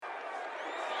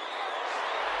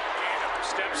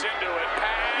Steps into it.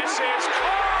 Pass is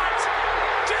caught.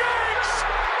 Diggs!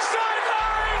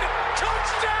 Sideline!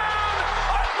 Touchdown!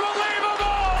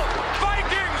 Unbelievable!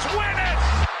 Vikings win it!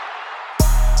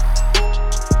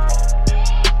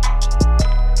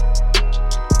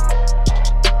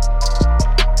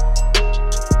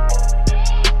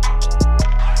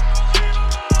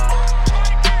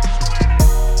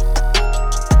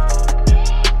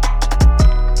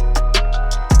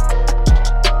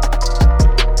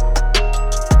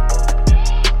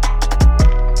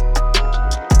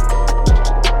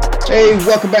 Hey,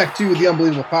 welcome back to the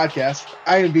Unbelievable Podcast.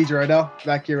 I am BJ Rydell,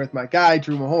 back here with my guy,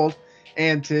 Drew Mahowald.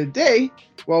 And today,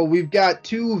 well, we've got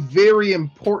two very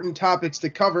important topics to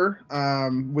cover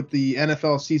with the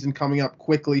NFL season coming up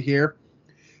quickly here.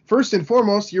 First and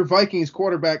foremost, your Vikings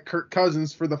quarterback, Kirk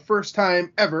Cousins, for the first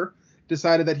time ever,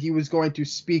 decided that he was going to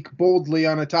speak boldly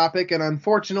on a topic. And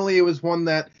unfortunately, it was one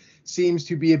that seems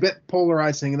to be a bit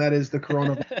polarizing, and that is the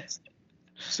coronavirus.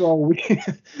 So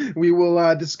we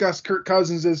will discuss Kirk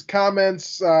Cousins'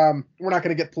 comments. We're not going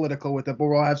to get political with it, but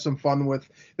we'll have some fun with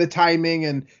the timing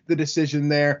and the decision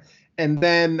there. And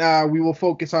then we will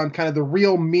focus on kind of the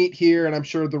real meat here, and I'm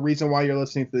sure the reason why you're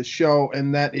listening to this show,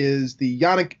 and that is the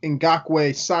Yannick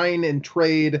Ngakoue sign and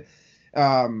trade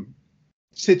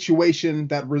situation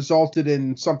that resulted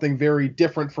in something very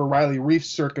different for Riley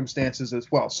Reiff's circumstances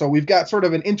as well. So we've got sort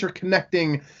of an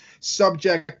interconnecting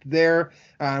subject there.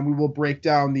 We will break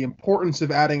down the importance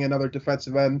of adding another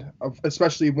defensive end,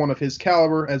 especially one of his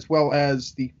caliber, as well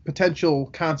as the potential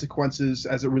consequences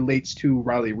as it relates to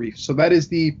Riley Reiff. So that is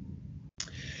the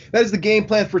game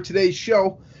plan for today's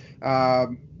show.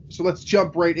 So let's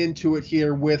jump right into it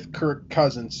here with Kirk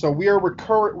Cousins. So we are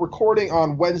recording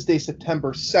on Wednesday,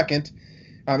 September 2nd.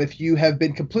 If you have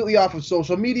been completely off of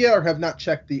social media or have not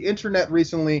checked the internet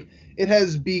recently, it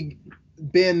has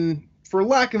been, for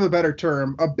lack of a better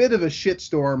term, a bit of a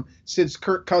shitstorm since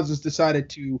Kirk Cousins decided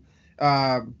to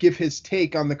give his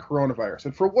take on the coronavirus.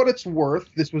 And for what it's worth,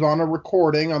 this was on a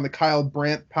recording on the Kyle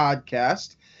Brandt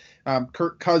podcast.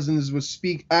 Kirk Cousins was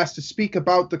asked to speak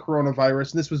about the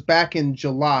coronavirus, and this was back in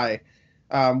July,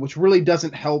 which really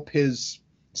doesn't help his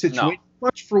situation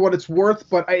much for what it's worth,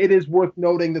 but it is worth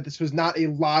noting that this was not a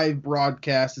live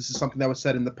broadcast. This is something that was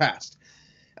said in the past.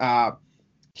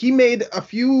 He made a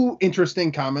few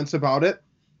interesting comments about it.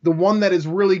 The one that is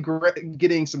really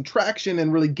getting some traction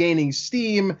and really gaining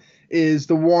steam is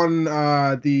the one,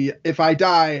 the "if I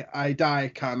die, I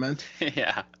die" comment.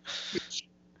 Yeah.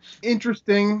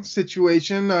 Interesting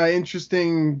situation,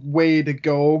 interesting way to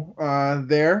go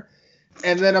there.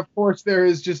 And then, of course, there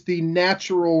is just the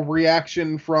natural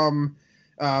reaction from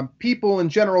people in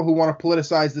general who want to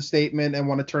politicize the statement and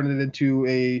want to turn it into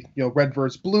a red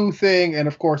versus blue thing, and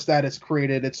of course that has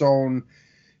created its own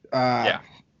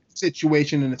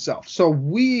situation in itself. So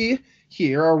we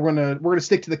here are we're gonna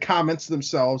stick to the comments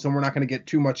themselves, and we're not going to get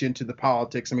too much into the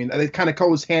politics. I mean, it kind of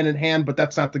goes hand in hand, but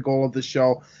that's not the goal of the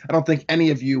show. I don't think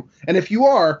any of you, and if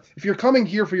you're coming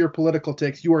here for your political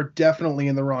takes, you are definitely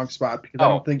in the wrong spot, because I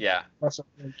don't think us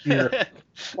here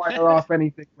fire off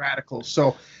anything radical.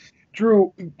 So,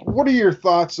 Drew, what are your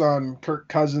thoughts on Kirk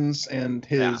Cousins and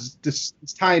his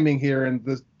timing here, and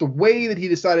the way that he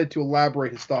decided to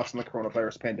elaborate his thoughts on the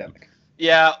coronavirus pandemic?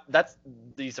 Yeah, that's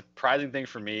the surprising thing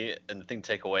for me, and the thing to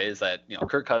take away is that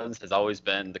Kirk Cousins has always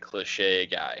been the cliche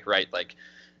guy, right? Like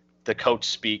the coach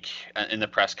speak in the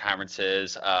press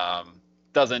conferences,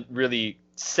 doesn't really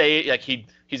say, like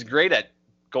he's great at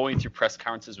going through press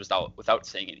conferences without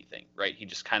saying anything, right? He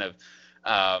just kind of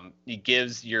he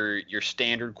gives your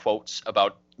standard quotes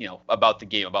about the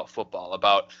game, about football,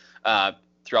 about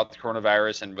throughout the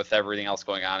coronavirus and with everything else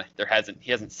going on.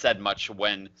 He hasn't said much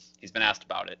when he's been asked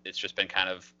about it. It's just been kind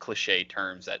of cliche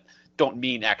terms that don't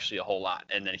mean actually a whole lot.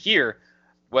 And then here,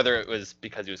 whether it was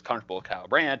because he was comfortable with Kyle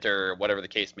Brandt or whatever the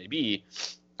case may be,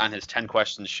 on his 10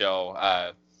 questions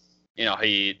show,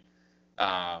 he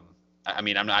I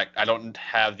don't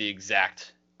have the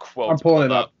exact quote. I'm pulling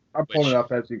it up. I'm pulling it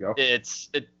up as you go.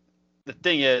 The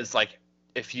thing is, like,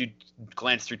 if you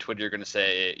glance through Twitter, you're going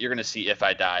to see "if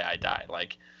I die, I die."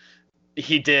 Like,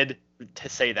 he did to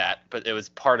say that, but it was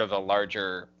part of a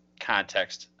larger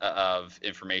context of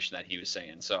information that he was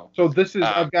saying. So this is,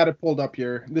 I've got it pulled up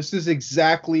here. This is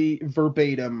exactly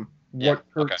verbatim what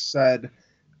Kirk said.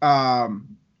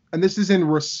 And this is in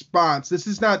response. This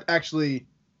is not actually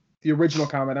the original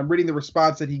comment. I'm reading the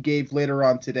response that he gave later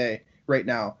on today, right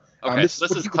now. Okay, this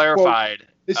is clarified.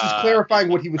 This is clarifying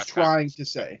what he was trying to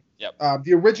say. Yep.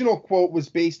 The original quote was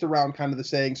based around kind of the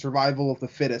saying "survival of the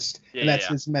fittest," and that's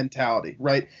his mentality,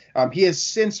 right? He has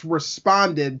since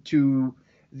responded to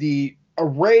the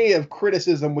array of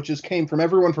criticism, which has came from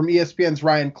everyone from ESPN's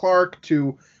Ryan Clark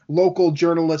to local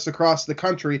journalists across the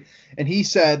country. And he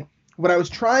said, what I was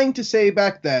trying to say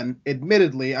back then,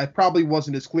 admittedly, I probably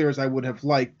wasn't as clear as I would have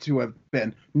liked to have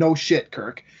been. No shit,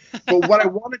 Kirk. But what I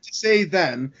wanted to say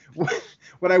then,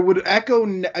 what I would echo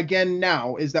again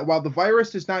now, is that while the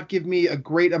virus does not give me a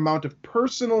great amount of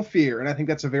personal fear, and I think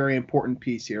that's a very important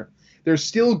piece here, there's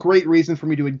still great reason for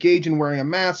me to engage in wearing a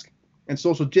mask and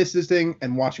social distancing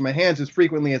and washing my hands as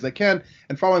frequently as I can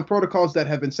and following protocols that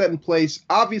have been set in place,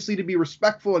 obviously to be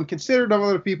respectful and considerate of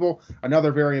other people.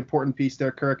 Another very important piece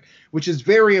there, Kirk, which is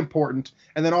very important.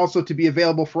 And then also to be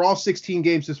available for all 16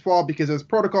 games this fall, because as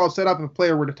protocol is set up, if a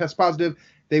player were to test positive,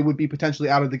 they would be potentially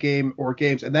out of the game or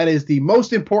games. And that is the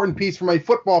most important piece from a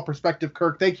football perspective,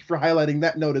 Kirk. Thank you for highlighting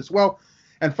that note as well.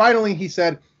 And finally, he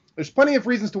said, there's plenty of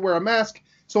reasons to wear a mask,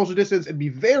 social distance, and be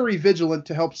very vigilant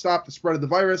to help stop the spread of the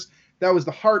virus. That was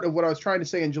the heart of what I was trying to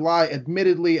say in July.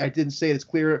 Admittedly, I didn't say it as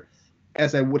clear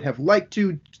as I would have liked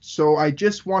to. So I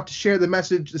just want to share the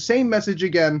message, the same message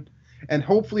again, and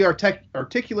hopefully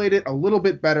articulate it a little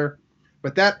bit better.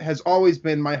 But that has always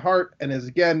been my heart, and is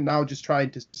again now just trying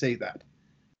to say that.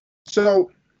 So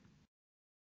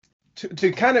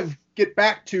to kind of get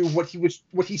back to what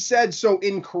he said so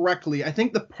incorrectly, I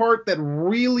think the part that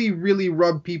really, really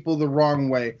rubbed people the wrong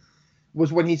way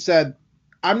was when he said,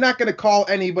 I'm not going to call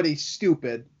anybody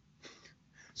stupid.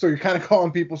 So you're kind of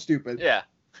calling people stupid. Yeah.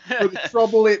 For the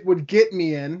trouble it would get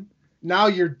me in. Now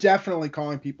you're definitely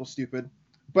calling people stupid.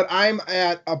 But I'm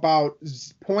at about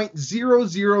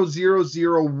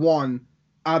 0.00001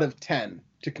 out of 10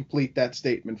 to complete that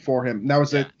statement for him. That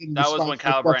was that was when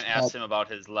Kyle Brandt asked him about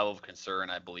his level of concern,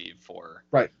 I believe, for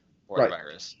the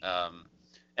virus.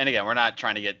 And again, we're not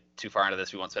trying to get too far into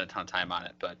this. We won't spend a ton of time on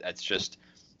it, but it's just,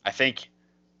 I think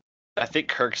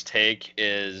Kirk's take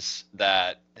is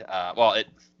that,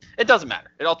 it doesn't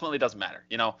matter. It ultimately doesn't matter.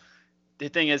 You know, the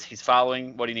thing is, he's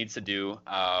following what he needs to do.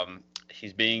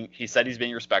 He said he's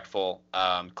being respectful.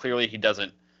 Clearly he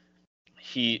doesn't,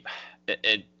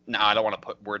 now I don't want to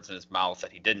put words in his mouth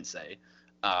that he didn't say.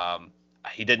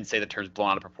 He didn't say the term's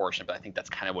blown out of proportion, but I think that's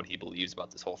kind of what he believes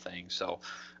about this whole thing. So,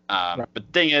 But the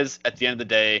thing is, at the end of the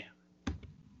day,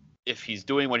 if he's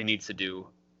doing what he needs to do,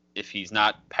 if he's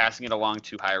not passing it along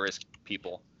to high-risk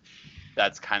people,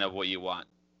 that's kind of what you want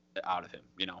out of him,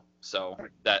 you know. So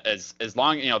that as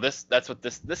long, you know, that's what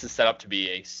this is set up to be,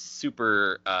 a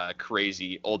super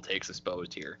crazy old takes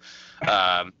exposed here.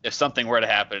 If something were to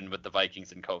happen with the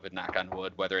Vikings and COVID, knock on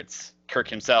wood, whether it's Kirk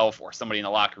himself or somebody in the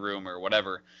locker room or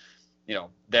whatever, you know,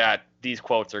 that these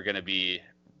quotes are going to be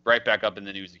right back up in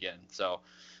the news again. So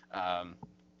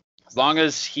as long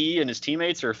as he and his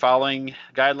teammates are following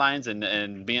guidelines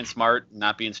and being smart,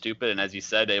 not being stupid, and as you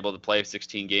said, able to play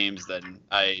 16 games, then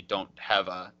I don't have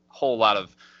a whole lot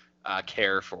of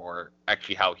care for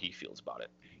actually how he feels about it.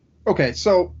 Okay,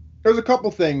 so there's a couple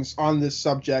things on this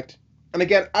subject. And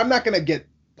again, I'm not going to get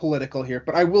political here,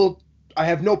 but I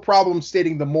have no problem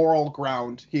stating the moral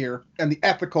ground here and the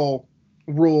ethical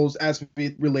rules as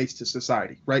it relates to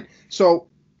society, right? So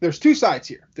there's two sides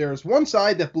here. There's one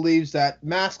side that believes that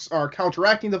masks are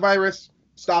counteracting the virus,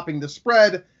 stopping the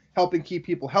spread, helping keep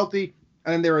people healthy.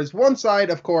 And then there is one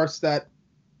side, of course, that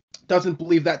doesn't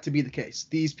believe that to be the case.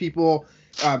 These people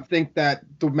think that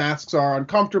the masks are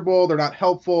uncomfortable, they're not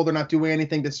helpful, they're not doing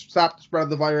anything to stop the spread of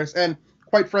the virus, and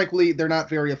quite frankly, they're not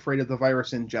very afraid of the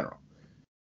virus in general.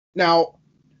 Now,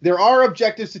 there are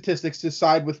objective statistics to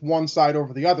side with one side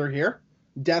over the other here,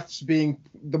 deaths being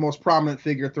the most prominent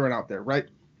figure thrown out there, right?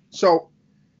 So,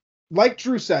 like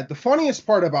Drew said, the funniest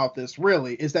part about this,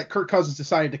 really, is that Kirk Cousins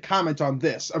decided to comment on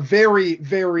this, a very,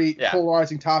 very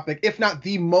polarizing topic, if not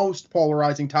the most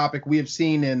polarizing topic we have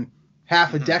seen in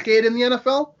half a decade in the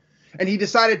NFL. And he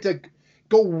decided to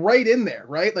go right in there,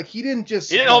 right? Like, he didn't just...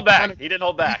 He didn't hold back. He did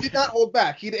not hold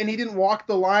back. He didn't walk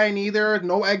the line either.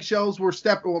 No eggshells were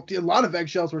stepped... Well, a lot of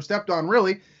eggshells were stepped on,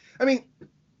 really. I mean,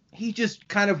 he just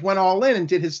kind of went all in and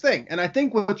did his thing. And I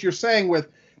think what you're saying with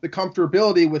the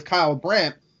comfortability with Kyle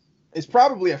Brandt is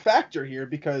probably a factor here,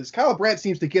 because Kyle Brandt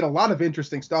seems to get a lot of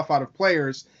interesting stuff out of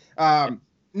players,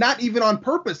 not even on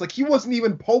purpose. Like, he wasn't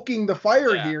even poking the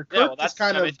fire here. Yeah, well, that's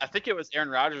kind of... I think it was Aaron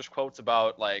Rodgers' quotes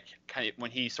about, like, kind of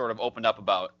when he sort of opened up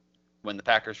about when the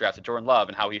Packers drafted Jordan Love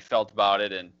and how he felt about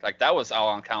it, and like that was all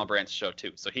on Kyle Brandt's show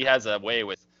too. So he has a way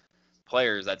with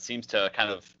players that seems to kind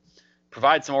of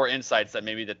provide some more insights that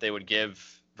maybe that they would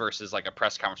give versus like a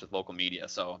press conference with local media.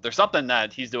 So there's something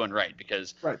that he's doing right,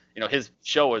 because you know, his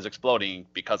show is exploding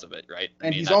because of it, right?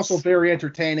 And he's also very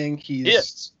entertaining.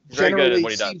 He's generally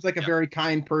seems like a very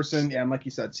kind person. Yeah, and like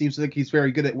you said, seems like he's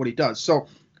very good at what he does. So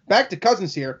back to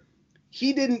Cousins here.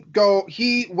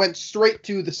 he went straight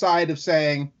to the side of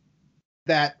saying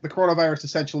that the coronavirus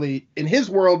essentially, in his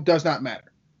world, does not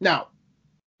matter. Now,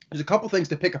 there's a couple things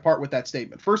to pick apart with that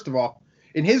statement. First of all,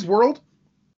 in his world,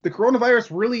 the coronavirus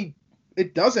really,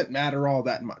 it doesn't matter all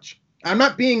that much. I'm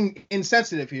not being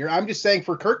insensitive here. I'm just saying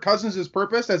for Kirk Cousins'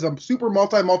 purpose as a super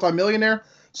multi-millionaire,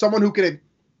 someone who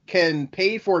can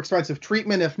pay for expensive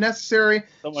treatment if necessary,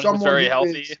 someone who's very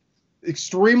healthy,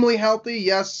 extremely healthy.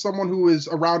 Yes, someone who is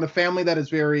around a family that is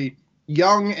very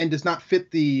young and does not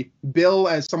fit the bill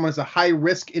as someone as a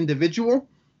high-risk individual.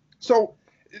 So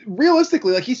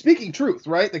realistically, like, he's speaking truth,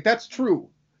 right? Like, that's true.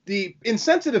 The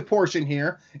insensitive portion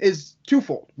here is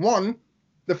twofold. One,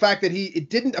 the fact that it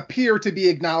didn't appear to be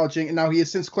acknowledging, and now he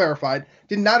has since clarified,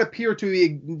 did not appear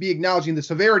to be acknowledging the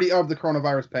severity of the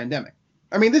coronavirus pandemic.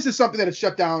 I mean, this is something that has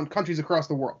shut down countries across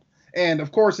the world. And,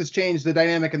 of course, it's changed the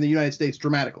dynamic in the United States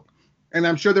dramatically. And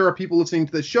I'm sure there are people listening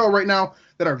to this show right now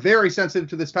that are very sensitive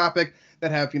to this topic,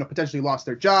 that have, potentially lost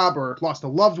their job or lost a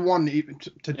loved one even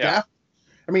to death.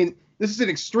 I mean, this is an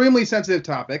extremely sensitive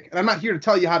topic, and I'm not here to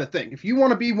tell you how to think. If you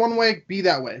want to be one way, be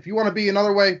that way. If you want to be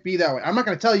another way, be that way. I'm not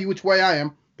going to tell you which way I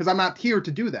am, because I'm not here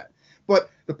to do that. But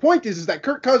the point is that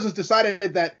Kirk Cousins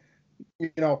decided that,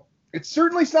 it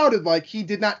certainly sounded like he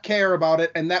did not care about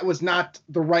it, and that was not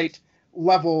the right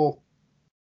level.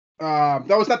 That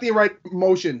was not the right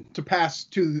motion to pass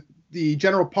to the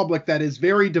general public that is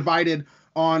very divided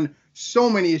on so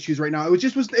many issues right now.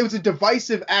 It was a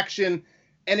divisive action,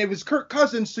 and it was Kirk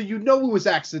Cousins, so it was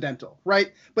accidental,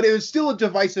 right? But it was still a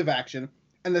divisive action.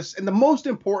 And the most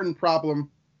important problem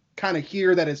kind of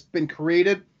here that has been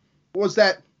created was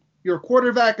that you're a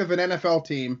quarterback of an NFL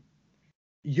team.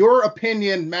 Your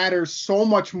opinion matters so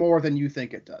much more than you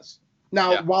think it does.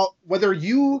 Now, whether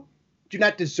you do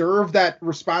not deserve that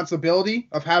responsibility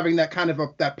of having that kind of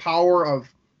that power of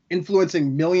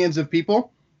influencing millions of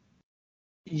people,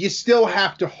 you still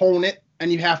have to hone it,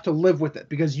 and you have to live with it,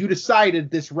 because you decided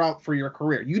this route for your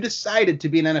career. You decided to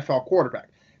be an NFL quarterback.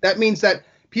 That means that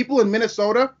people in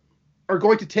Minnesota are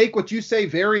going to take what you say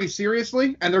very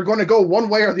seriously, and they're going to go one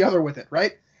way or the other with it,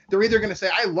 right? They're either going to say,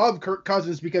 I love Kirk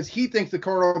Cousins because he thinks the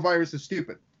coronavirus is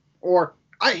stupid, or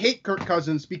I hate Kirk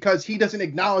Cousins because he doesn't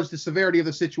acknowledge the severity of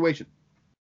the situation.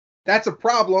 That's a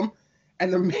problem,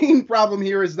 and the main problem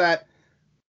here is that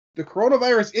the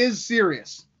coronavirus is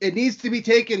serious. It needs to be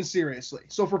taken seriously.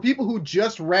 So for people who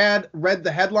just read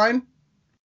the headline,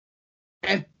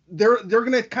 and they're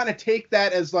going to kind of take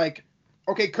that as like,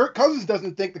 okay, Kirk Cousins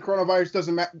doesn't think the coronavirus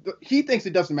doesn't matter. He thinks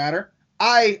it doesn't matter.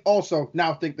 I also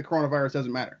now think the coronavirus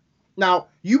doesn't matter. Now,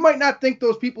 you might not think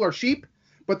those people are sheep,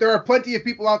 but there are plenty of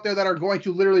people out there that are going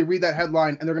to literally read that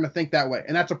headline, and they're going to think that way.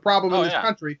 And that's a problem in this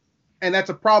country. And that's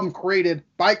a problem created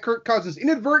by Kirk Cousins,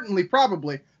 inadvertently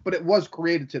probably, but it was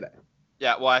created today.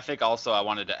 Yeah, well, I think also I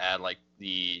wanted to add, like,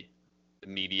 the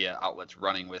media outlets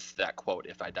running with that quote,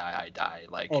 "If I die, I die."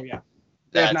 Like, oh yeah,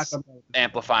 that's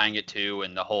amplifying it too,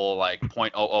 and the whole like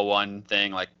 .001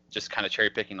 thing, like just kind of cherry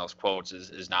picking those quotes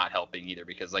is not helping either,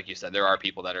 because like you said, there are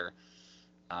people that are,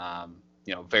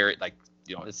 very like,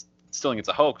 it's still think it's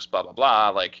a hoax, blah blah blah.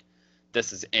 Like,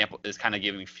 this is kind of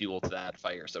giving fuel to that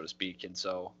fire, so to speak, and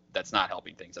so that's not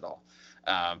helping things at all.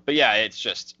 But yeah, it's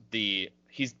just the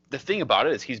thing about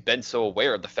it is he's been so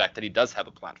aware of the fact that he does have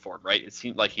a platform, right? It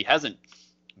seems like he hasn't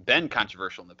been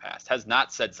controversial in the past, has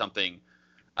not said something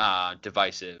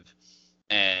divisive,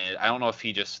 and I don't know if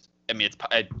he just, I mean,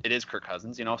 it is Kirk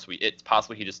Cousins, so it's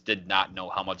possible he just did not know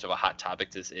how much of a hot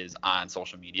topic this is on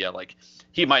social media. Like,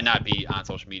 he might not be on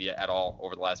social media at all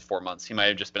over the last 4 months. He might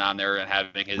have just been on there and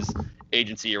having his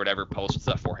agency or whatever post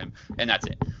stuff for him, and that's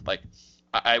it. Like,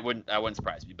 I wouldn't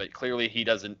surprise me, but clearly I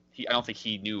don't think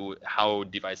he knew how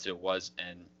divisive it was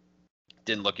and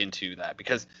didn't look into that,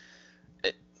 because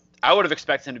I would have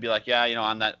expected him to be like, yeah,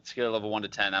 on that scale of a 1 to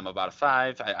 10, I'm about a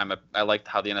 5. I like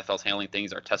how the NFL's handling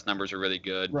things. Our test numbers are really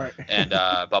good, right? And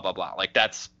blah blah blah. Like,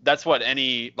 that's what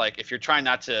any, like, if you're trying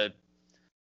not to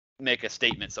make a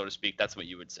statement, so to speak, that's what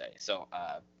you would say. So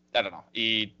I don't know.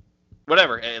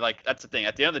 Whatever. Like, that's the thing.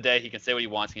 At the end of the day, he can say what he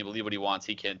wants. He can believe what he wants.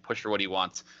 He can push for what he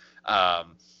wants.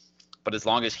 But as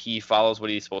long as he follows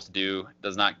what he's supposed to do,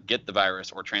 does not get the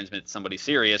virus or transmit somebody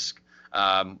serious,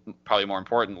 probably more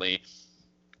importantly,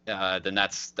 then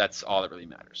that's all that really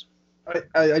matters.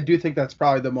 I do think that's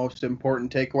probably the most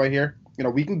important takeaway here.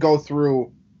 We can go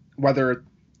through whether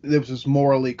this was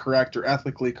morally correct or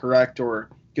ethically correct,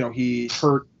 or he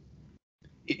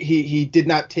did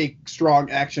not take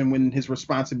strong action when his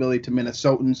responsibility to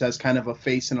Minnesotans as kind of a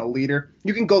face and a leader.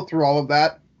 You can go through all of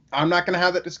that. I'm not going to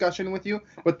have that discussion with you,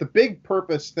 but the big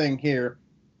purpose thing here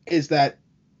is that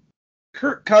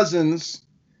Kirk Cousins,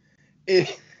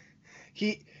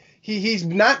 he he's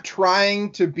not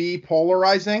trying to be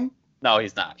polarizing. No,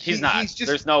 he's not. He's not. He's just,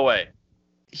 there's no way.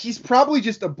 He's probably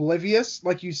just oblivious,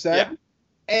 like you said. Yeah.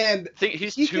 And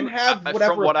he can have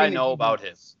whatever from what I opinion know he about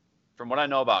wants. him. From what I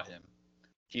know about him,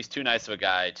 he's too nice of a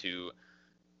guy to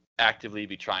actively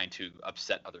be trying to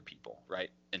upset other people, right?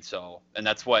 And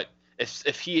that's what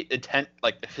if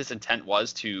his intent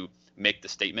was to make the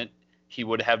statement, he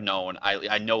would have known.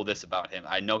 I know this about him.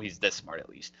 I know he's this smart at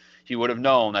least. He would have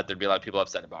known that there'd be a lot of people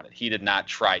upset about it. He did not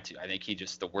try to. I think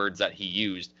the words that he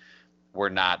used were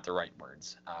not the right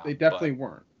words. They definitely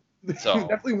weren't. So they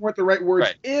definitely weren't the right words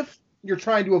right. if you're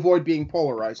trying to avoid being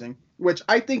polarizing, which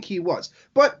I think he was.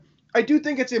 But I do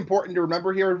think it's important to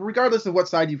remember here, regardless of what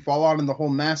side you fall on in the whole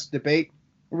mass debate,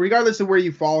 regardless of where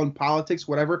you fall in politics,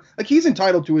 whatever, like he's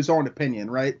entitled to his own opinion,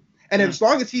 right? And as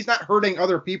long as he's not hurting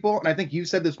other people, and I think you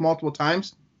said this multiple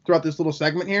times throughout this little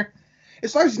segment here,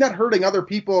 as long as he's not hurting other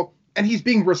people and he's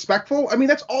being respectful, I mean,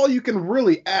 that's all you can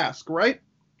really ask, right?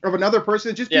 Of another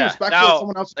person, just be respectful of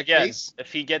someone else's face.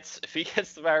 If he gets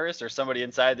the virus or somebody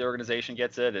inside the organization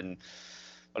gets it, and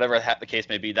whatever the case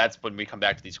may be, that's when we come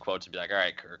back to these quotes and be like, all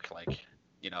right, Kirk, like,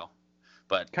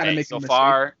 but hey, so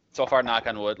far, knock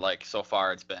on wood, like so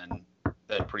far it's been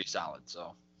pretty solid.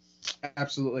 So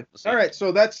absolutely. All right,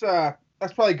 so that's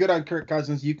probably good on Kirk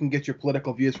Cousins. You can get your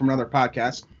political views from another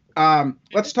podcast.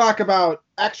 Let's talk about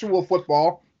actual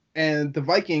football and the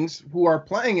Vikings, who are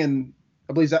playing in,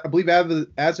 I believe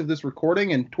as of this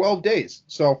recording, in 12 days.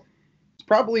 So it's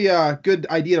probably a good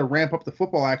idea to ramp up the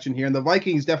football action here. And the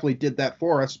Vikings definitely did that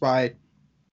for us by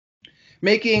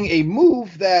making a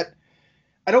move that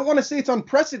I don't want to say it's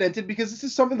unprecedented, because this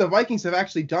is something the Vikings have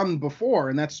actually done before,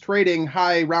 and that's trading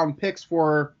high round picks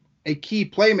for a key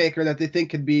playmaker that they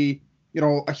think could be,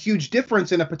 a huge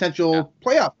difference in a potential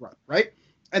playoff run, right?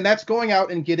 And that's going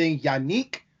out and getting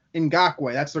Yannick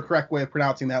Ngakoue. That's the correct way of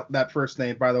pronouncing that first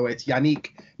name, by the way. It's Yannick,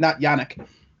 not Yannick.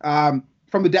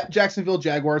 From the Jacksonville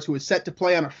Jaguars, who is set to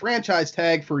play on a franchise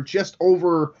tag for just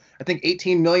over, I think,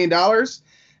 $18 million.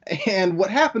 And what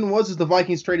happened was the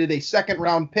Vikings traded a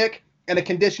second-round pick and a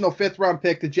conditional fifth-round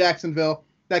pick to Jacksonville.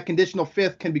 That conditional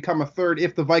fifth can become a third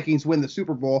if the Vikings win the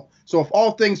Super Bowl. So if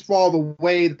all things fall the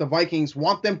way that the Vikings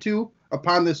want them to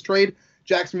upon this trade,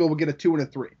 Jacksonville will get a 2 and a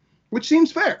 3, which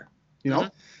seems fair,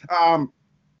 Mm-hmm.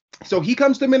 So he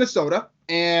comes to Minnesota,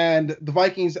 and the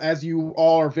Vikings, as you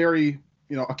all are very,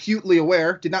 acutely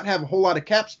aware, did not have a whole lot of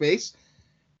cap space.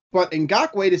 But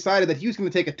Ngakoue decided that he was going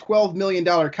to take a $12 million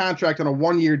contract on a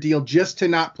one-year deal just to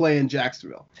not play in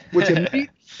Jacksonville, which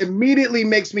immediately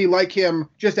makes me like him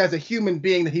just as a human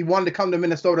being, that he wanted to come to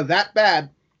Minnesota that bad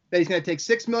that he's going to take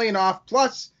 $6 million off,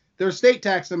 plus there's state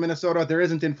tax in Minnesota. There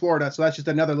isn't in Florida, so that's just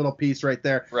another little piece right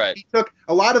there. Right. He took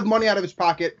a lot of money out of his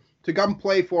pocket to come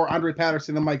play for Andre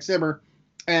Patterson and Mike Zimmer,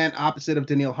 and opposite of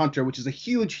Danielle Hunter, which is a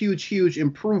huge, huge, huge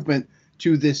improvement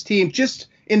to this team, just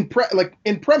in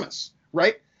premise,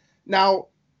 right? Now,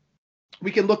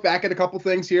 we can look back at a couple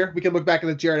things here. We can look back at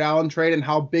the Jared Allen trade and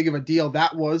how big of a deal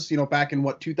that was, back in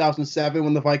 2007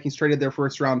 when the Vikings traded their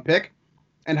first round pick,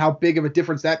 and how big of a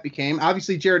difference that became.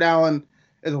 Obviously, Jared Allen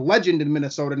is a legend in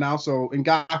Minnesota now, so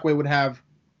Ngakoue would have,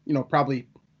 probably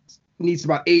needs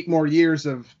about 8 more years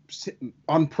of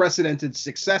unprecedented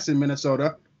success in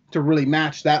Minnesota to really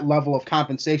match that level of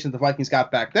compensation the Vikings got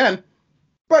back then.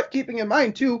 But keeping in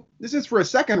mind, too, this is for a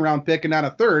second-round pick and not a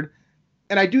third.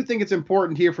 And I do think it's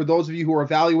important here for those of you who are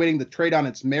evaluating the trade on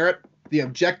its merit, the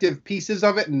objective pieces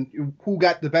of it, and who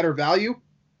got the better value.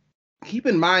 Keep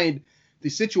in mind the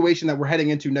situation that we're heading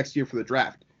into next year for the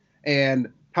draft,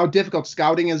 and how difficult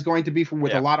scouting is going to be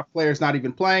with a lot of players not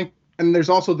even playing. And there's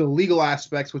also the legal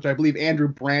aspects, which I believe Andrew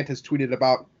Brandt has tweeted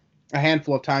about a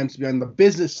handful of times, to be on the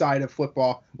business side of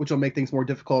football, which will make things more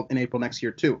difficult in April next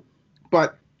year too.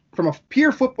 But from a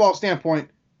pure football standpoint,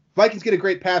 Vikings get a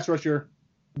great pass rusher.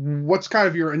 What's kind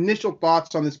of your initial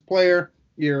thoughts on this player,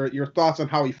 your thoughts on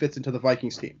how he fits into the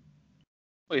Vikings team?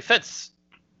 Well, he fits,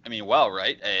 well,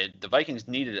 right? The Vikings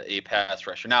needed a pass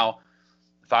rusher. Now,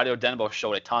 Fadio Denbo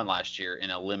showed a ton last year in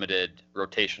a limited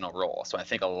rotational role. So I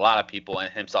think a lot of people,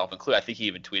 and himself included, I think he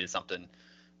even tweeted something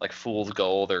like fool's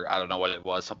gold, or I don't know what it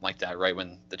was, something like that, right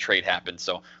when the trade happened.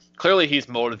 So clearly he's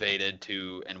motivated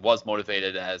was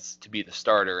motivated as to be the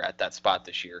starter at that spot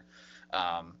this year.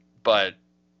 But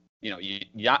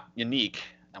Yannick,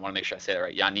 I want to make sure I say that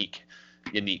right. Yannick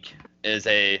is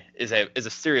a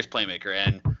serious playmaker,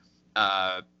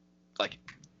 and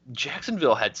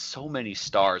Jacksonville had so many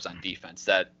stars on defense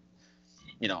that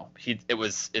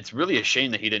it's really a shame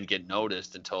that he didn't get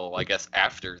noticed until, I guess,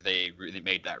 after they really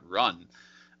made that run.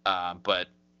 But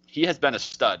he has been a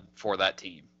stud for that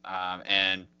team,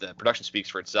 and the production speaks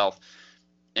for itself.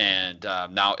 And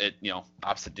now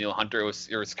opposite Danielle Hunter,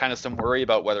 there was kind of some worry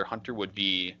about whether Hunter would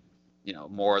be,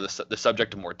 more the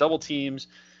subject of more double teams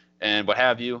and what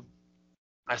have you.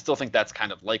 I still think that's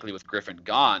kind of likely with Griffin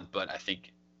gone, but I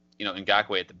think,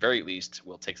 Ngakoue at the very least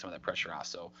will take some of that pressure off.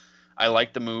 So I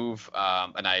like the move,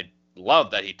 and I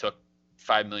love that he took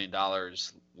 $5 million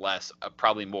less,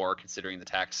 probably more considering the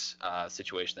tax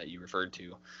situation that you referred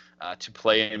to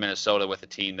play in Minnesota with a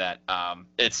team that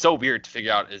it's so weird to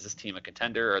figure out, is this team a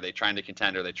contender? Are they trying to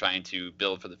contend? Are they trying to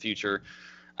build for the future?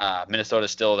 Minnesota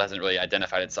still hasn't really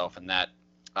identified itself in that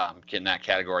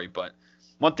category. But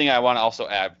one thing I want to also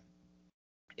add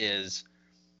is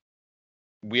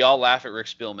we all laugh at Rick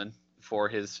Spielman for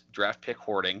his draft pick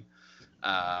hoarding.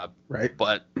 Right.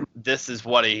 But this is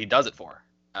what he does it for.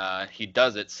 He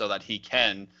does it so that he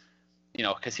can,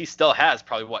 because he still has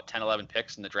probably 10, 11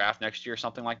 picks in the draft next year or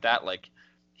something like that. Like,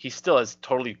 he still is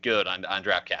totally good on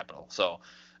draft capital. So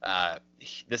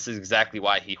this is exactly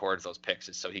why he hoards those picks,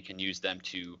 is so he can use them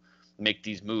to make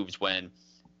these moves when,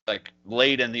 like,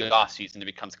 late in the offseason, it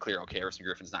becomes clear, okay, Everson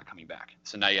Griffin's not coming back.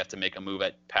 So now you have to make a move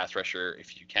at pass rusher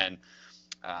if you can.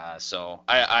 So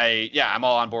I'm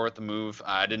all on board with the move.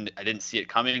 I didn't see it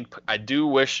coming. I do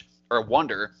wish or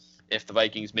wonder if the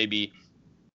Vikings maybe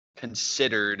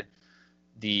considered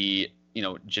the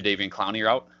Jadeveon Clowney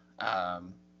route.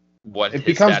 What it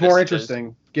becomes more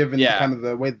interesting given kind of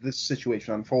the way this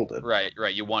situation unfolded. Right.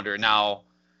 You wonder now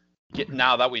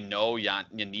that we know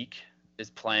Yannick is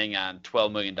playing on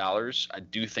 $12 million. I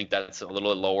do think that's a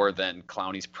little lower than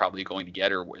Clowney's probably going to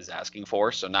get or is asking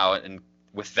for. So now, and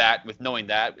with knowing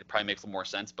that, it probably makes a little more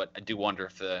sense. But I do wonder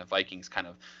if the Vikings kind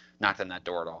of knocked on that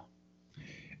door at all.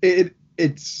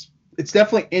 It's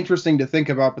definitely interesting to think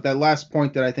about, but that last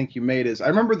point that I think you made is, I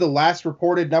remember the last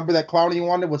reported number that Clowney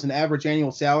wanted was an average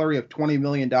annual salary of $20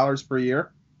 million per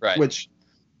year, right? Which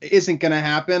isn't going to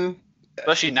happen.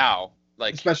 Especially now.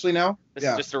 Especially now? This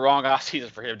is just the wrong offseason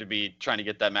for him to be trying to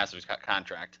get that massive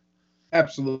contract.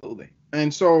 Absolutely.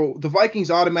 And so the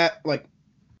Vikings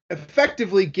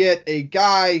effectively get a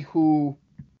guy who,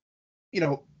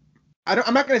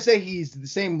 I'm not going to say he's the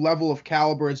same level of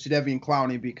caliber as Jadeveon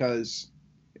Clowney, because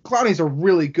Clowney's a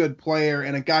really good player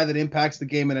and a guy that impacts the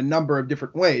game in a number of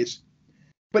different ways.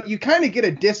 But you kind of get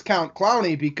a discount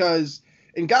Clowney because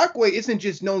Ngakoue isn't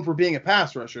just known for being a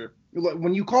pass rusher.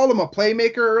 When you call him a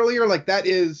playmaker earlier, that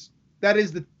is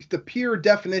the pure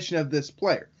definition of this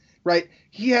player, right?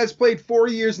 He has played 4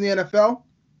 years in the NFL.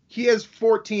 He has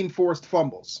 14 forced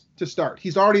fumbles to start.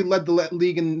 He's already led the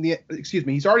league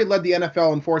he's already led the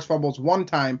NFL in forced fumbles one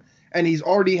time, and he's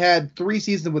already had 3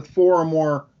 seasons with 4 or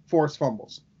more forced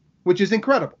fumbles, which is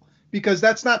incredible, because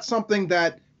that's not something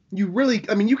that you really,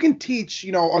 you can teach,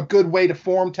 a good way to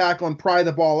form, tackle, and pry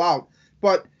the ball out,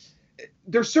 but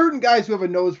there's certain guys who have a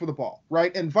nose for the ball,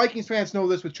 right? And Vikings fans know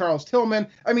this with Charles Tillman.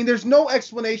 There's no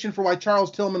explanation for why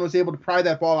Charles Tillman was able to pry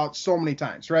that ball out so many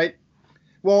times, right?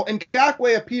 Well,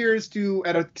 Ngakoue appears to,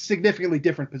 at a significantly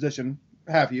different position,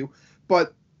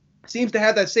 but seems to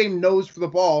have that same nose for the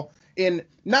ball in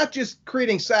not just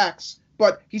creating sacks,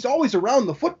 but he's always around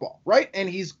the football, right? And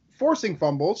he's forcing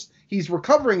fumbles, he's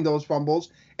recovering those fumbles,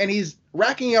 and he's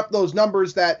racking up those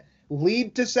numbers that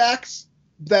lead to sacks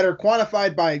that are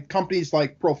quantified by companies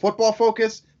like Pro Football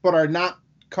Focus, but are not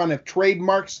kind of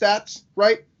trademark stats,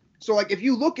 right? So, if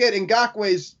you look at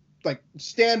Ngakoue's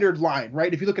standard line,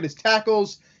 right? If you look at his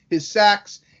tackles, his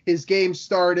sacks, his games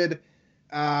started,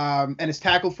 and his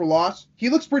tackle for loss, he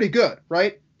looks pretty good,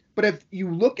 right? But if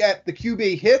you look at the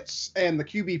QB hits and the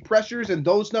QB pressures and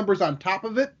those numbers on top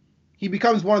of it, he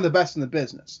becomes one of the best in the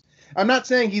business. I'm not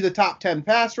saying he's a top 10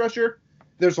 pass rusher.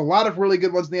 There's a lot of really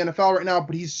good ones in the NFL right now,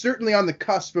 but he's certainly on the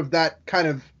cusp of that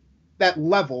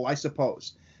level, I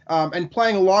suppose. And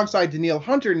playing alongside Danielle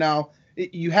Hunter now,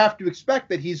 you have to expect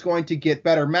that he's going to get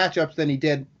better matchups than he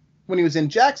did when he was in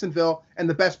Jacksonville, and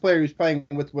the best player he was playing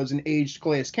with was an aged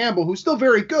Calais Campbell, who's still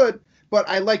very good, but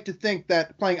I like to think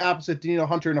that playing opposite Danielle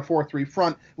Hunter in a 4-3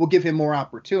 front will give him more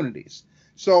opportunities.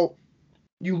 So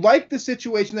you like the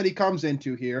situation that he comes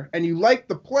into here, and you like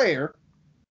the player.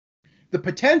 The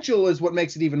potential is what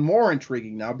makes it even more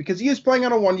intriguing now, because he is playing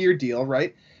on a 1-year deal,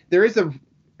 right? There's a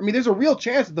real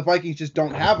chance that the Vikings just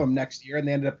don't have him next year, and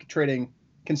they ended up trading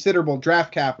considerable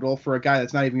draft capital for a guy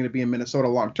that's not even going to be in Minnesota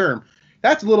long term.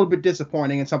 That's a little bit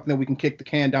disappointing and something that we can kick the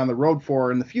can down the road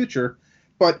for in the future.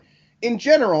 But in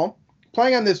general,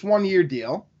 playing on this 1-year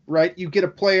deal, right, you get a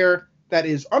player that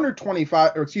is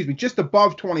just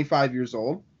above 25 years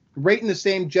old, right in the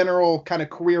same general kind of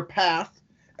career path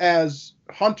as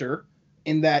Hunter,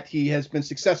 in that he has been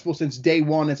successful since day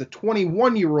one. As a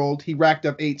 21-year-old, he racked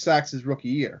up 8 sacks his rookie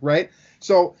year, right?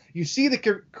 So you see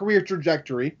the career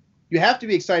trajectory. You have to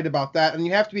be excited about that, and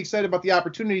you have to be excited about the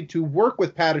opportunity to work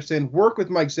with Patterson, work with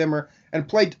Mike Zimmer, and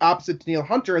play opposite Danielle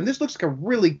Hunter. And this looks like a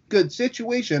really good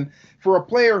situation for a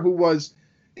player who was,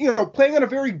 playing on a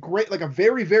very great, like a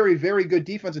very, very, very good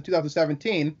defense in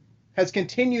 2017, has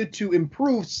continued to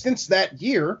improve since that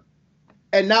year,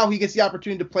 and now he gets the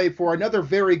opportunity to play for another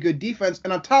very good defense,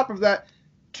 and on top of that,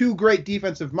 two great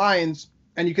defensive minds.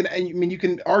 And you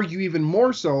can argue even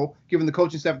more so given the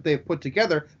coaching staff that they've put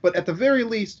together. But at the very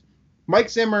least, Mike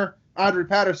Zimmer, Andre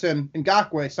Patterson, and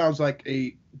Ngakoue sounds like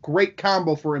a great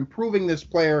combo for improving this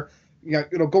player.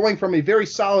 Going from a very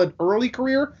solid early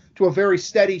career to a very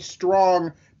steady,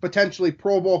 strong, potentially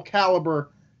Pro Bowl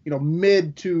caliber,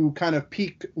 mid to kind of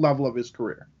peak level of his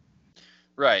career.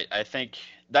 Right. I think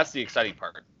that's the exciting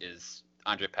part is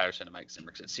Andre Patterson and Mike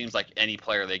Zimmer. It seems like any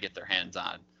player they get their hands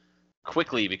on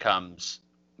quickly becomes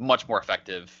much more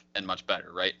effective and much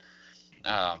better, right?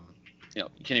 You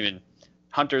can even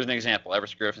Hunter's an example.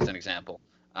 Everson Griffen's an example.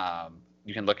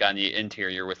 You can look on the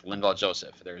interior with Linval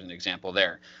Joseph. There's an example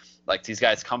there. Like these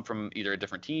guys come from either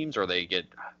different teams or they get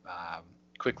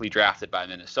quickly drafted by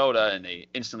Minnesota and they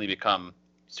instantly become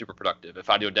super productive.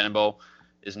 Ifeadi Odenigbo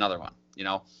is another one.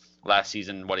 Last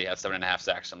season, he had 7.5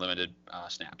 sacks and limited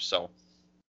snaps. So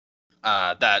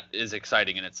that is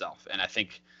exciting in itself. And I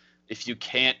think if you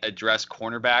can't address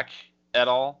cornerback at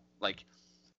all, like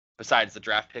besides the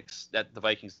draft picks that the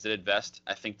Vikings did invest,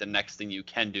 I think the next thing you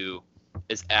can do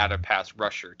is add a pass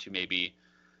rusher to maybe,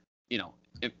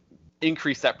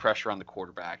 increase that pressure on the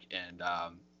quarterback and,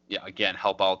 again,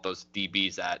 help out those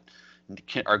DBs that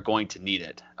are going to need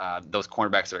it. Those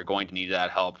cornerbacks that are going to need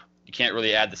that help. You can't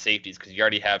really add the safeties because you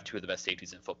already have two of the best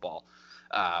safeties in football.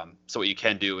 So what you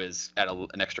can do is add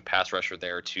an extra pass rusher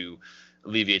there to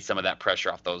alleviate some of that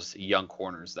pressure off those young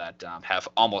corners that have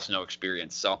almost no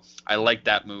experience. So I like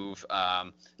that move.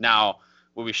 Now,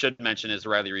 what we should mention is the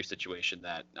Riley Reiff situation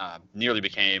that nearly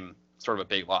became sort of a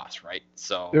big loss, right?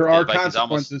 So there are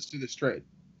consequences to this trade.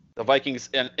 The Vikings,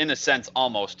 in a sense,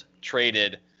 almost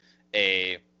traded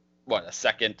a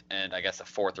second and I guess a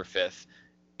fourth or fifth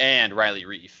and Riley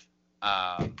Reiff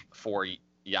for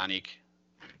Yannick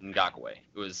Ngakoue.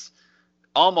 It was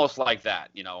almost like that,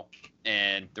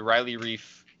 and the Riley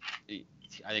Reiff,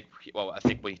 I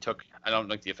think what he took, I don't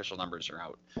think the official numbers are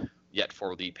out yet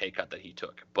for the pay cut that he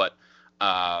took, but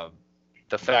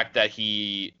the fact that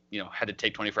he, had to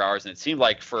take 24 hours, and it seemed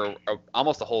like for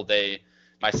almost a whole day,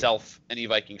 myself, any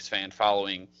Vikings fan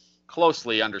following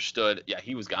closely understood,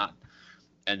 he was gone.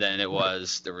 And then there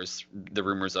was the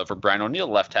rumors of Brian O'Neill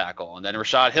left tackle, and then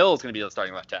Rashad Hill is going to be the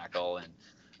starting left tackle, and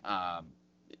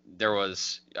there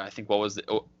was, I think,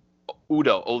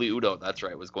 Oli Udo, that's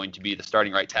right, was going to be the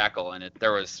starting right tackle, and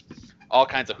there was all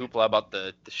kinds of hoopla about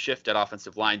the shift at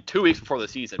offensive line 2 weeks before the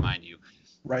season, mind you.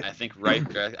 Right. I think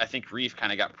Reiff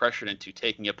kind of got pressured into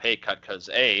taking a pay cut because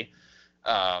the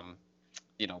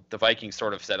Vikings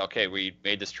sort of said, okay, we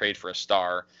made this trade for a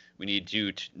star. We need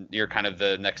you you're kind of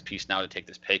the next piece now to take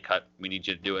this pay cut. We need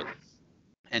you to do it.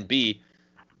 And B,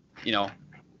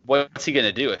 what's he going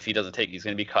to do if he doesn't take it? He's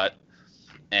going to be cut.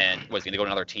 And was he going to go to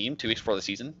another team 2 weeks before the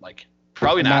season? Like,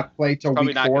 probably not. Not play till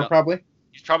week 4, probably.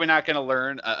 He's probably not going to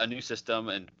learn a new system,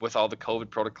 and with all the COVID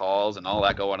protocols and all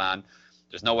that going on,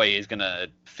 there's no way he's going to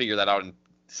figure that out and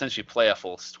essentially play a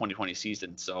full 2020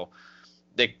 season. So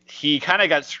he kind of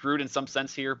got screwed in some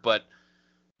sense here, but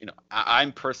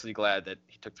I'm personally glad that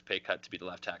he took the pay cut to be the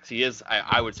left tackle. He is,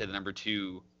 I would say, the number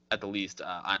 2 at the least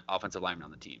offensive lineman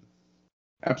on the team.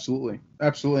 Absolutely.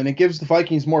 And it gives the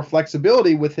Vikings more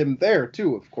flexibility with him there,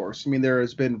 too, of course. I mean, there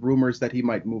has been rumors that he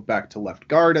might move back to left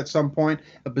guard at some point,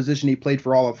 a position he played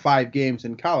for all of 5 games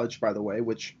in college, by the way,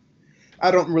 which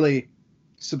I don't really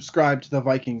subscribe to the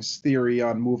Vikings theory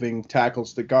on moving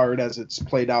tackles to guard as it's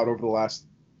played out over the last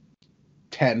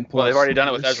 10 plus. Well, they've already done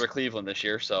it years. with Ezra Cleveland this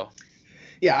year, so.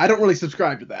 Yeah, I don't really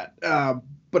subscribe to that.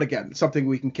 But again, something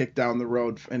we can kick down the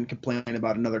road and complain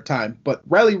about another time. But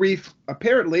Riley Reiff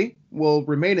apparently will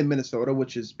remain in Minnesota,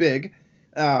 which is big.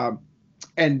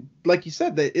 And like you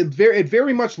said, it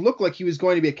very much looked like he was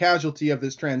going to be a casualty of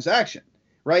this transaction,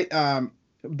 right?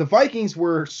 The Vikings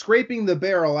were scraping the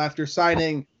barrel after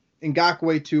signing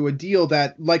Ngakoue to a deal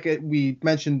that, like we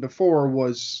mentioned before,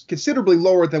 was considerably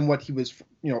lower than what he was,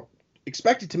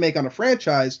 expected to make on a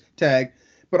franchise tag,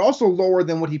 but also lower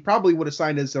than what he probably would have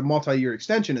signed as a multi-year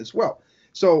extension as well.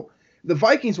 So the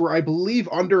Vikings were, I believe,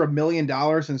 under $1 million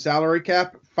in salary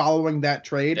cap following that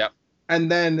trade. Yep. And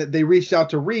then they reached out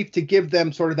to Reiff to give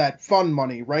them sort of that fun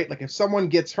money, right? Like if someone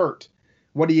gets hurt,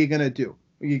 what are you going to do?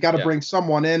 You got to bring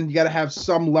someone in. You got to have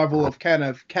some level of kind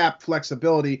of cap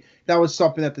flexibility. That was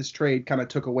something that this trade kind of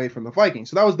took away from the Vikings.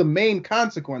 So that was the main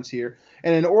consequence here.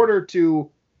 And in order to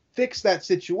fix that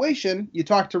situation, you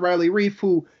talk to Riley Reiff,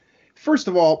 who, first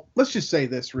of all, let's just say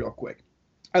this real quick.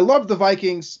 I love the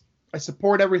Vikings. I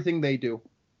support everything they do.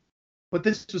 But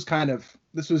this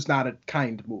was not a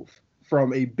kind move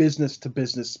from a business to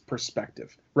business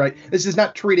perspective, right? This is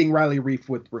not treating Riley Reiff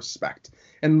with respect.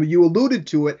 And you alluded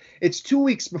to it. It's 2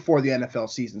 weeks before the NFL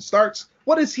season starts.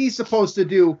 What is he supposed to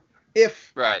do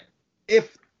if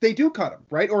they do cut him,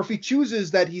 right? Or if he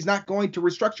chooses that he's not going to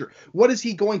restructure, what is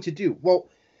he going to do? Well,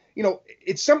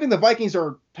 it's something the Vikings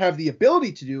have the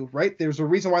ability to do, right? There's a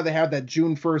reason why they have that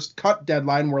June 1st cut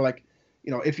deadline where,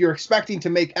 if you're expecting to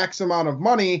make X amount of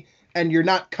money and you're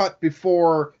not cut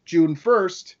before June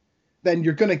 1st, then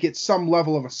you're going to get some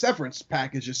level of a severance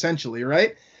package, essentially,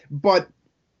 right? But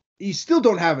you still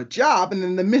don't have a job, and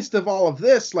in the midst of all of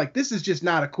this, this is just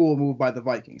not a cool move by the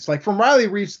Vikings. From Riley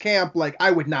Reiff's camp,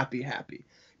 I would not be happy.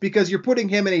 Because you're putting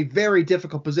him in a very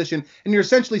difficult position, and you're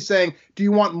essentially saying, do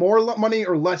you want more money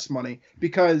or less money?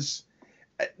 Because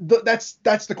that's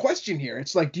the question here.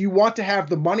 It's do you want to have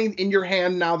the money in your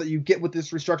hand now that you get with this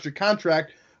restructured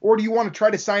contract, or do you want to try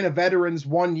to sign a veteran's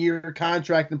 1-year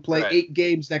contract and play 8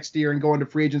 games next year and go into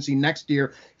free agency next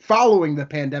year following the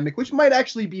pandemic, which might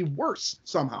actually be worse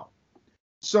somehow?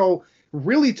 So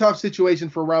really tough situation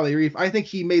for Riley Reiff. I think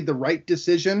he made the right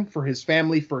decision for his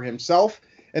family, for himself.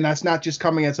 And that's not just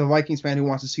coming as a Vikings fan who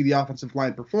wants to see the offensive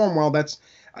line perform well. That's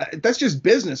just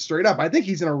business straight up. I think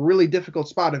he's in a really difficult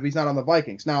spot if he's not on the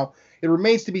Vikings. Now, it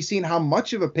remains to be seen how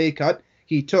much of a pay cut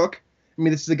he took. I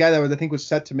mean, this is a guy that I think was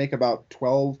set to make about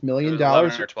 $12 million.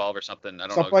 11 or 12 or something. I don't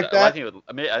know. Something like that. I think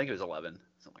it was 11.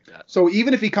 Something like that. So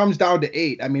even if he comes down to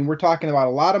 8, I mean, we're talking about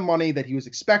a lot of money that he was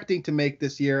expecting to make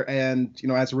this year. And,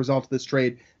 as a result of this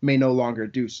trade, may no longer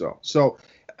do so. So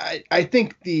I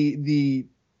think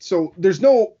so there's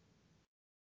no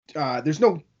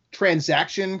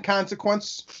transaction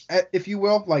consequence, if you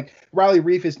will. Riley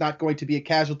Reiff is not going to be a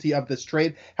casualty of this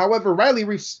trade. However, Riley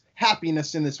Reiff's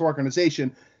happiness in this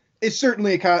organization is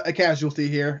certainly a casualty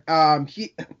here.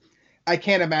 I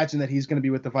can't imagine that he's going to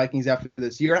be with the Vikings after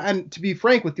this year. And to be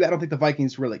frank with you, I don't think the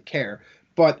Vikings really care.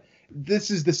 But this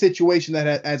is the situation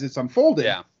that as it's unfolded.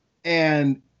 Yeah.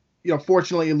 And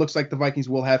fortunately, it looks like the Vikings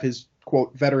will have his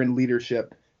quote veteran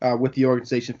leadership with the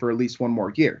organization for at least one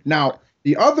more year. Now,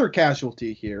 the other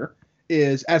casualty here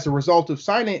is as a result of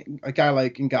signing a guy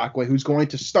like Ngakoue, who's going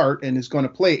to start and is going to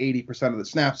play 80% of the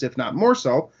snaps, if not more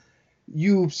so.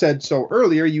 You said so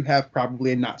earlier, you have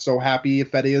probably a not so happy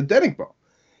Ifeadi Odenigbo,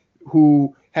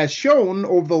 who has shown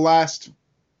over the last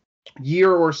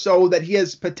year or so that he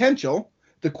has potential.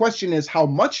 The question is how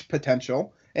much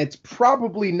potential. It's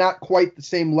probably not quite the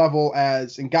same level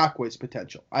as Ngakoue's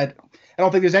potential. I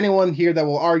don't think there's anyone here that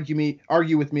will argue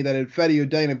with me that Ifeadi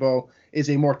Odenigbo is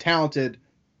a more talented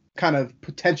kind of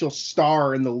potential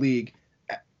star in the league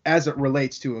as it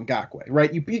relates to Ngakoue,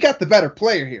 right? You got the better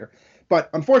player here, but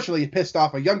unfortunately you pissed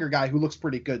off a younger guy who looks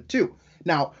pretty good too.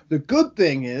 Now, the good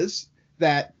thing is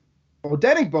that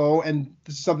Odenigbo, and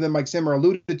this is something that Mike Zimmer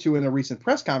alluded to in a recent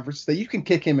press conference, that you can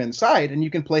kick him inside and you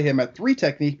can play him at 3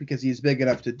 technique because he's big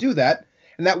enough to do that.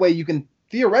 And that way you can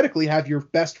theoretically have your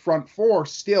best front 4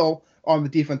 still on the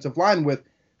defensive line with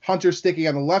Hunter sticking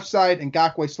on the left side and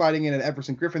Ngakoue sliding in at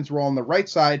Everson Griffin's role on the right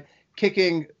side,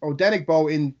 kicking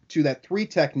Odenigbo into that 3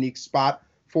 technique spot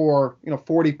for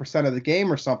 40% of the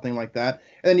game or something like that.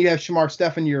 And then you have Shamar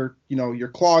Stephen, your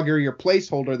clogger, your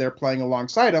placeholder there playing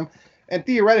alongside him. And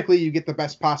theoretically, you get the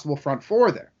best possible front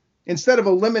 4 there. Instead of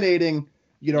eliminating,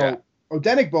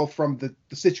 Odenigbo from the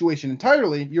situation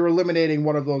entirely, you're eliminating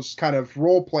one of those kind of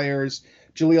role players,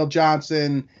 Jaleel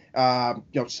Johnson,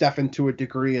 Stephen to a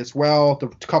degree as well, the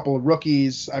couple of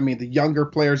rookies. I mean, the younger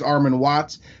players, Armon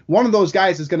Watts. One of those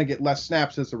guys is going to get less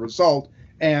snaps as a result.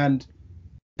 And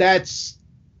that's,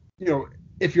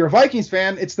 if you're a Vikings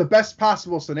fan, it's the best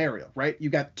possible scenario, right? You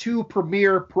got 2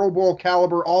 premier Pro Bowl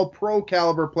caliber, all pro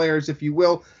caliber players, if you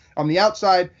will, on the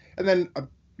outside. And then,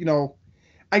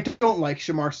 I don't like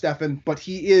Shamar Stephen, but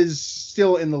he is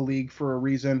still in the league for a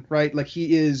reason, right?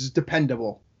 He is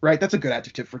dependable, right? That's a good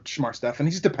adjective for Shamar Stephen.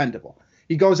 He's dependable.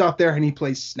 He goes out there and he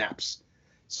plays snaps.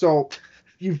 So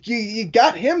you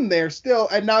got him there still,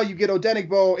 and now you get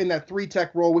Odenigbo in that 3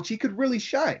 tech role, which he could really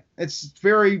shine. It's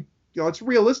very... it's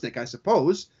realistic, I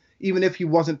suppose. Even if he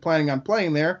wasn't planning on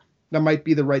playing there, that might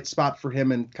be the right spot for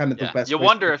him and kind of the best. You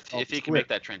wonder if he can make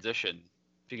that transition.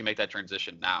 If he can make that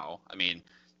transition now. I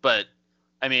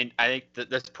think that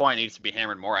this point needs to be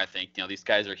hammered more. I think these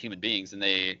guys are human beings, and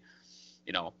they,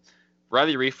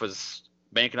 Riley Reiff was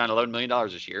banking on $11 million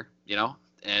this year.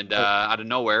 And out of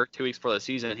nowhere, 2 weeks before the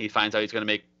season, he finds out he's going to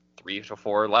make 3 to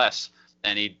 4 less,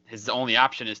 and his only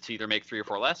option is to either make 3 or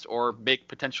 4 less or make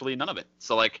potentially none of it.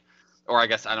 So or I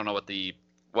guess I don't know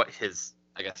what his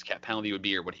cap penalty would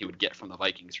be or what he would get from the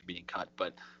Vikings for being cut,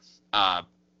 but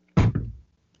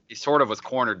he sort of was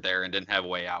cornered there and didn't have a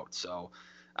way out. So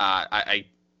I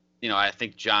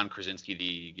think John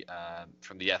Krasinski,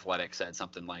 from The Athletic, said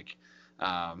something like,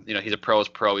 he's a pro's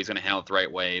pro. He's going to handle it the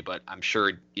right way, but I'm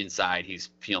sure inside he's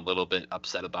feeling a little bit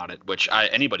upset about it, which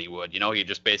anybody would. You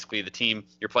just basically, the team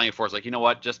you're playing for is like, you know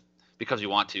what, just because you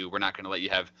want to, we're not going to let you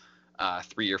have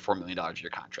 $3 or $4 million of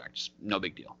your contract. Just no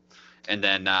big deal. And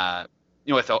then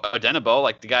with Odenigbo,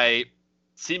 like the guy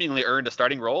seemingly earned a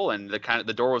starting role, and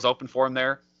the door was open for him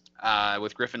there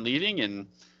with Griffin leaving, and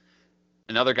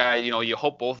another guy. You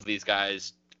hope both of these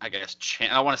guys, I guess, I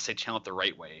don't want to say channel it the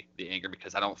right way, the anger,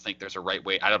 because I don't think there's a right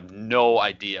way. I have no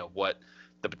idea what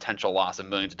the potential loss of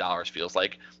millions of dollars feels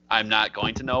like. I'm not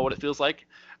going to know what it feels like.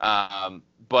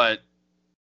 But,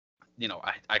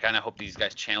 I kind of hope these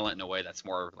guys channel it in a way that's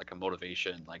more like a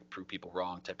motivation, like prove people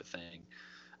wrong type of thing.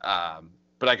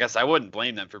 But I guess I wouldn't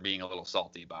blame them for being a little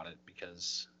salty about it,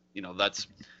 because, that's,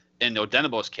 in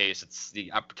Odenigbo's case, it's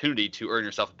the opportunity to earn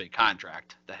yourself a big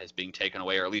contract that is being taken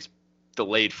away, or at least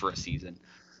delayed for a season.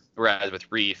 Whereas with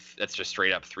Reiff, that's just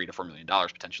straight up $3 to $4 million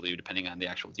potentially, depending on the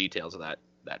actual details of that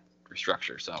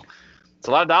restructure. So it's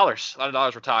a lot of dollars. A lot of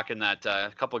dollars we're talking. That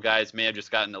a couple of guys may have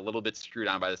just gotten a little bit screwed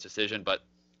on by this decision. But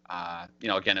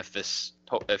again, if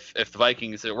the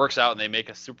Vikings, it works out and they make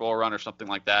a Super Bowl run or something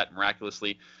like that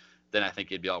miraculously, then I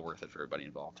think it'd be all worth it for everybody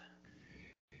involved.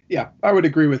 Yeah, I would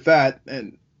agree with that.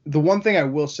 And the one thing I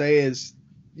will say is,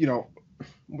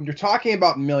 when you're talking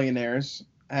about millionaires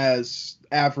as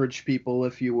average people,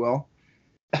 if you will,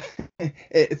 $3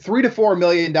 to $4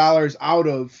 million out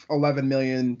of $11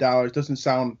 million doesn't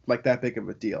sound like that big of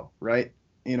a deal, right?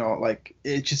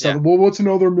 It's just well, what's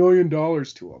another $1 million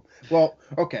to them? Well,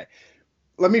 okay,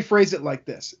 let me phrase it like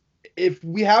this: if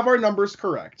we have our numbers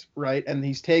correct, right, and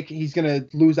he's going to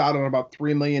lose out on about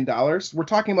 $3 million, we're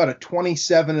talking about a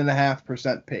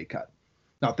 27.5% pay cut.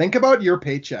 Now think about your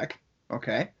paycheck,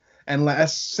 okay? And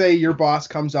let's say your boss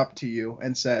comes up to you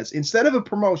and says, instead of a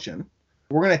promotion,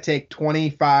 we're going to take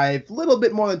a little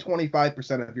bit more than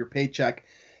 25% of your paycheck,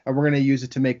 and we're going to use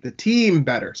it to make the team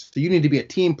better. So you need to be a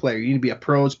team player. You need to be a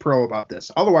pro's pro about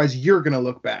this. Otherwise, you're going to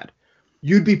look bad.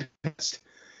 You'd be pissed.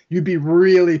 You'd be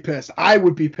really pissed. I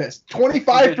would be pissed.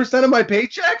 25% of my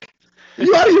paycheck? Are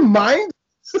you out of your mind?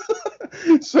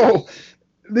 So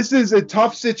this is a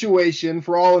tough situation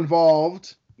for all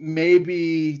involved,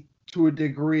 maybe to a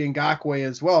degree Ngakoue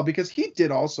as well, because he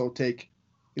did also take,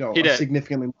 a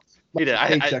significantly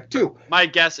paycheck too. My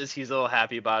guess is he's a little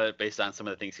happy about it based on some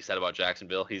of the things he said about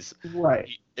Jacksonville. It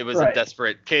was a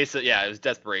desperate case. It was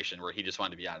desperation where he just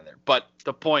wanted to be out of there. But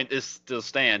the point still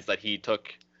stands that he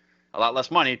took a lot less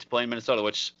money to play in Minnesota,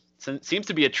 which seems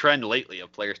to be a trend lately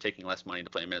of players taking less money to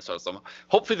play in Minnesota. So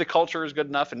hopefully the culture is good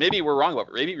enough, and maybe we're wrong about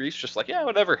it. Maybe Reiff's just like, yeah,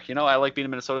 whatever. I like being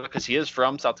in Minnesota because he is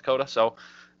from South Dakota. So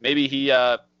maybe he,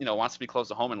 wants to be close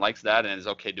to home and likes that and is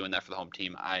okay doing that for the home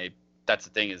team. That's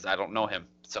the thing is I don't know him.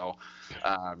 So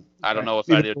I don't know if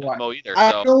I did Mo either.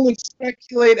 I can only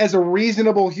speculate as a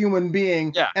reasonable human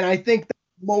being. Yeah. And I think that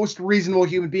most reasonable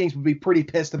human beings would be pretty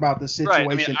pissed about the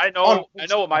situation. Right. I know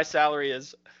what my salary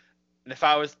is. And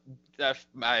if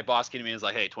my boss came to me and was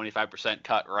like, hey, 25%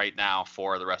 cut right now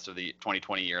for the rest of the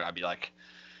 2020 year, I'd be like,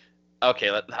 okay,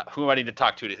 who do I need to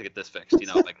talk to get this fixed?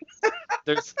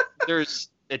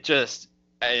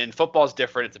 And football's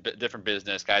different. It's a bit different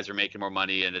business. Guys are making more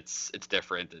money and it's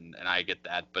different. And I get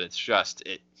that, but it's just,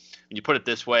 when you put it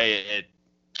this way, it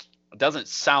doesn't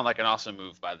sound like an awesome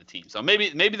move by the team. So maybe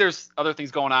there's other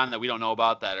things going on that we don't know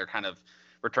about that are kind of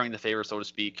returning the favor, so to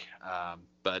speak.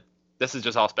 But this is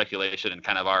just all speculation and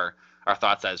kind of our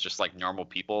thoughts as just like normal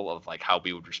people of like how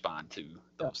we would respond to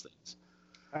those things.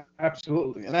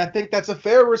 Absolutely. And I think that's a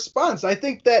fair response. I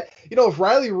think that,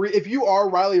 if you are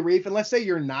Riley Reiff, and let's say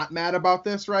you're not mad about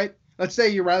this, right? Let's say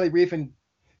you're Riley Reiff and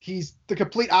he's the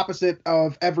complete opposite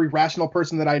of every rational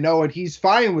person that I know, and he's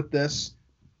fine with this.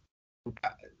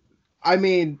 I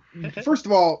mean, first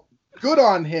of all, good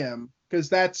on him, because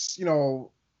that's,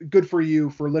 good for you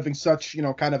for living such,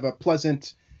 kind of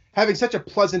having such a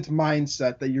pleasant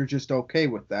mindset that you're just okay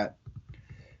with that.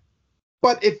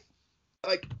 But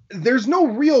there's no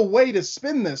real way to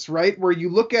spin this, right? Where you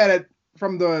look at it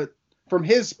from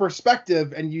his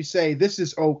perspective and you say, this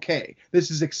is okay.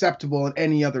 This is acceptable in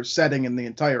any other setting in the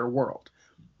entire world.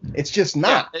 It's just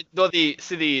not.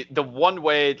 The one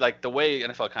way, like the way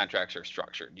NFL contracts are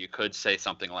structured, you could say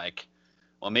something like,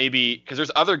 well, maybe because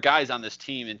there's other guys on this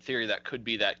team in theory that could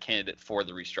be that candidate for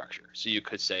the restructure. So you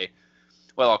could say,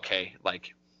 well, okay,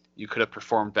 like you could have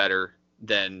performed better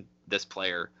than this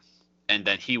player, and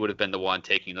then he would have been the one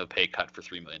taking the pay cut for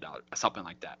 $3 million, something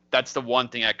like that. That's the one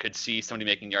thing I could see somebody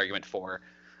making the argument for.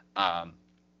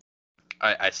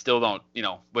 I still don't,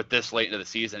 with this late into the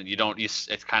season,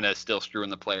 it's kind of still screwing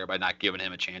the player by not giving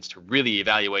him a chance to really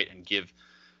evaluate and give,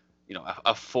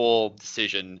 a full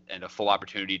decision and a full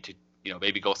opportunity to,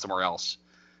 maybe go somewhere else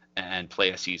and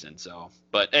play a season. So,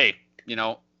 but hey,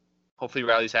 hopefully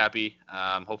Riley's happy.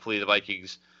 Hopefully the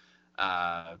Vikings,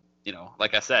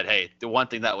 like I said, hey, the one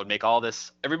thing that would make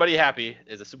everybody happy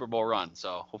is a Super Bowl run.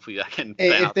 So hopefully that can.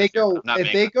 Hey, if they go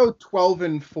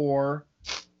 12-4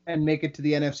 and make it to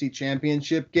the NFC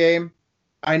Championship game,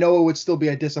 I know it would still be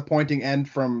a disappointing end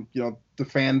from the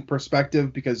fan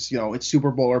perspective because it's Super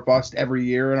Bowl or bust every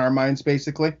year in our minds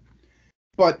basically.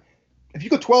 But if you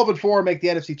go 12-4 and make the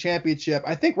NFC Championship,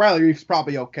 I think Riley Reif's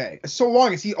probably okay, so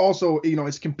long as he also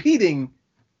is competing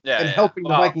and helping the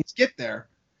Vikings get there.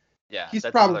 Yeah, he's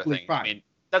probably fine. I mean,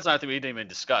 that's another thing we didn't even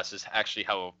discuss is actually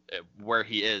where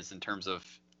he is in terms of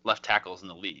left tackles in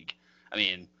the league. I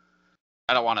mean,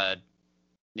 I don't want to,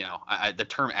 the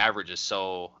term average is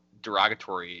so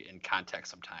derogatory in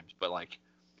context sometimes, but like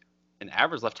an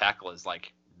average left tackle is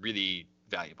like really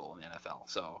valuable in the NFL.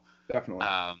 So definitely,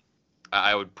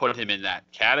 I would put him in that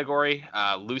category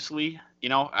loosely.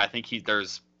 I think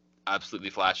there's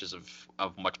absolutely flashes of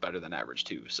much better than average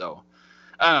too. So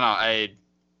I don't know.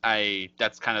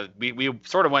 That's kind of we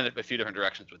sort of went a few different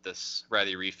directions with this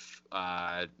Riley Reif,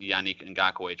 Yannick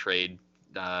Ngakoue trade,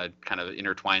 kind of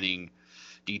intertwining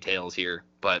details here,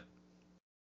 but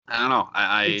I don't know.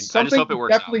 I just hope it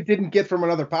works. Definitely didn't get from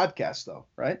another podcast though,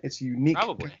 right? It's unique.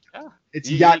 Probably, yeah. It's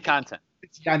unique content.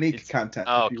 It's Yannick content.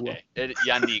 Oh, okay.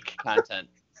 Yannick content.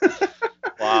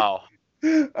 Wow.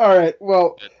 All right.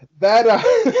 Well, that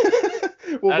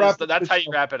that's how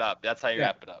you wrap it up. That's how you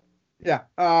wrap it up. Yeah,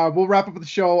 we'll wrap up the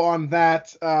show on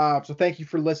that. So thank you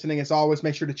for listening. As always,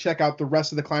 make sure to check out the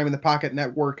rest of the Climbing the Pocket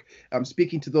Network.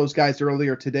 Speaking to those guys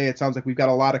earlier today, it sounds like we've got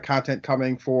a lot of content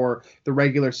coming for the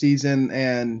regular season,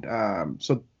 and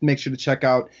so make sure to check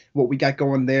out what we got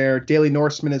going there. Daily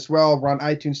Norseman as well. We're on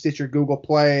iTunes, Stitcher, Google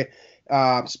Play,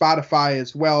 Spotify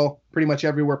as well. Pretty much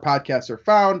everywhere podcasts are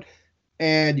found.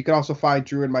 And you can also find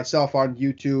Drew and myself on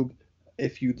YouTube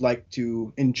if you'd like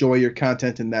to enjoy your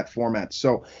content in that format.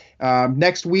 So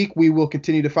next week, we will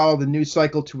continue to follow the news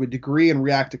cycle to a degree and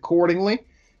react accordingly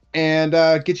and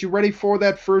get you ready for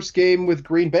that first game with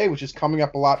Green Bay, which is coming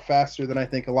up a lot faster than I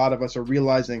think a lot of us are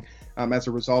realizing as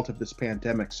a result of this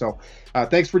pandemic. So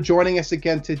thanks for joining us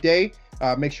again today.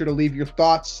 Make sure to leave your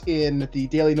thoughts in the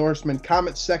Daily Norseman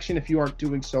comments section if you aren't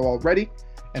doing so already.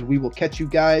 And we will catch you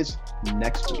guys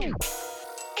next week.